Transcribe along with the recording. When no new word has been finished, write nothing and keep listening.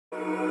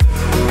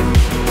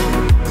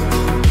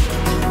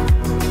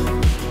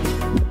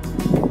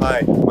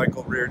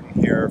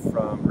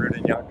from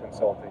Reardon Yacht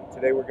Consulting.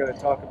 Today we're going to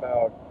talk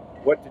about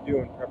what to do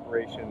in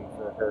preparation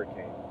for a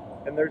hurricane.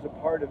 And there's a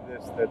part of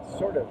this that's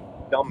sort of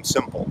dumb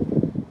simple.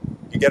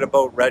 You get a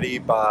boat ready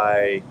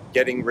by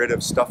getting rid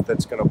of stuff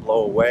that's going to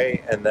blow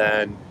away, and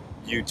then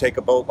you take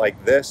a boat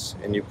like this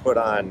and you put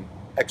on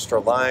extra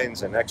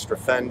lines and extra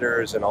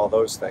fenders and all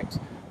those things.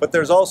 But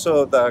there's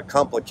also the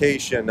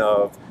complication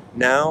of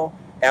now,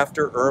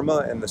 after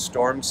Irma and the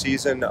storm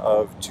season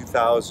of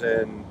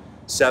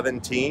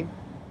 2017,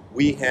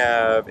 we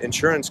have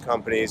insurance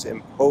companies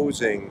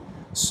imposing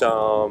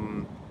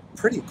some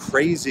pretty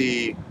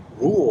crazy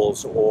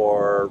rules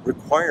or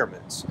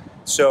requirements.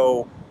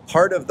 So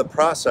part of the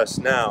process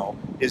now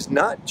is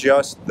not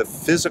just the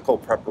physical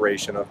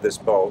preparation of this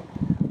boat,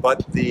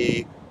 but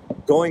the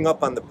going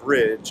up on the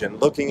bridge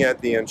and looking at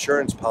the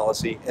insurance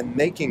policy and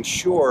making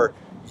sure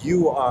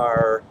you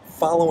are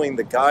following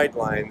the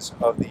guidelines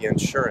of the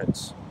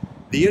insurance.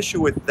 The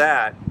issue with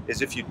that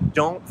is if you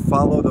don't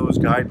follow those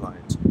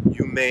guidelines,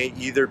 you may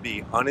either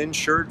be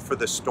uninsured for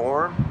the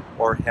storm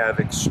or have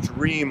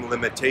extreme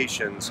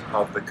limitations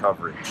of the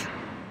coverage.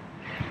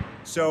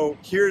 So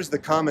here's the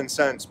common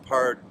sense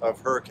part of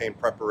hurricane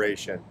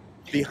preparation.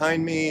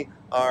 Behind me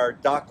are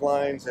dock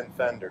lines and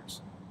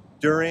fenders.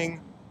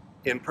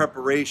 In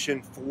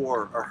preparation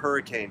for a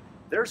hurricane,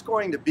 there's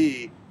going to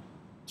be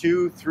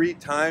 2-3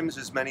 times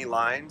as many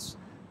lines.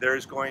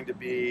 There's going to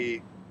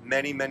be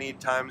many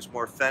times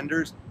more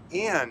fenders,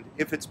 and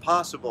if it's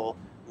possible,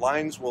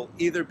 lines will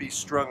either be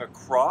strung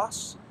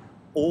across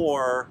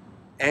or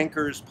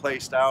anchors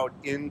placed out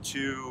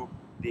into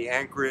the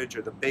anchorage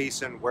or the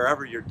basin,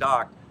 wherever you're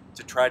docked,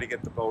 to try to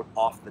get the boat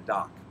off the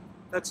dock.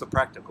 That's the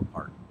practical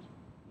part.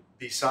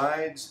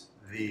 Besides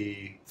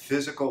the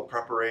physical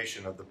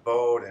preparation of the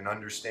boat and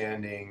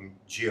understanding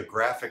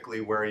geographically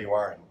where you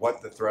are and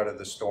what the threat of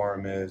the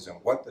storm is and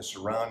what the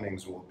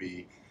surroundings will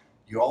be,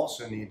 you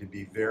also need to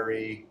be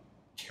very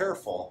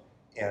careful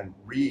and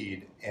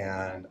read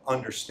and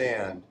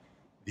understand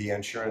the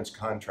insurance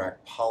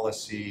contract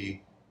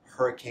policy,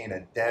 hurricane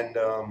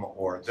addendum,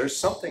 or there's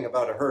something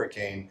about a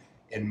hurricane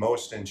in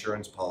most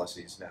insurance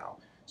policies now.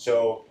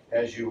 So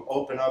as you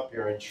open up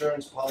your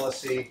insurance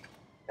policy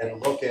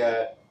and look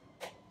at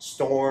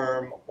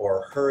storm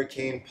or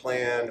hurricane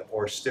plan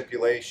or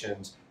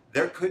stipulations,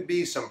 there could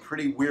be some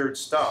pretty weird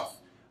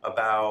stuff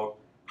about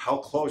how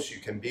close you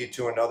can be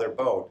to another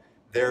boat.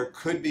 There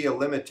could be a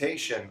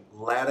limitation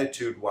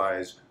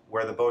latitude-wise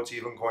where the boat's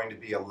even going to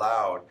be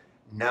allowed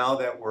now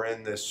that we're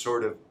in this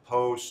sort of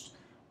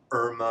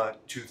post-Irma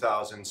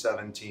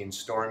 2017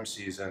 storm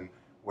season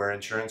where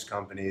insurance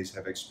companies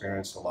have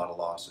experienced a lot of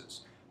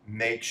losses.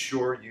 Make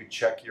sure you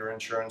check your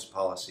insurance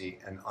policy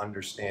and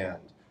understand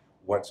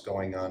what's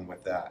going on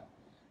with that.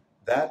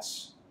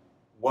 That's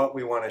what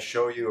we want to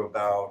show you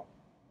about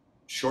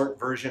short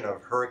version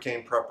of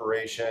hurricane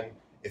preparation.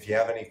 If you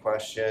have any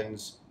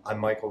questions, I'm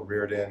Michael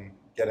Reardon.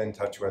 Get in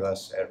touch with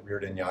us at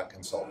Reardon Yacht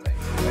Consulting.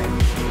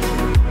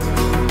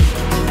 Thank you.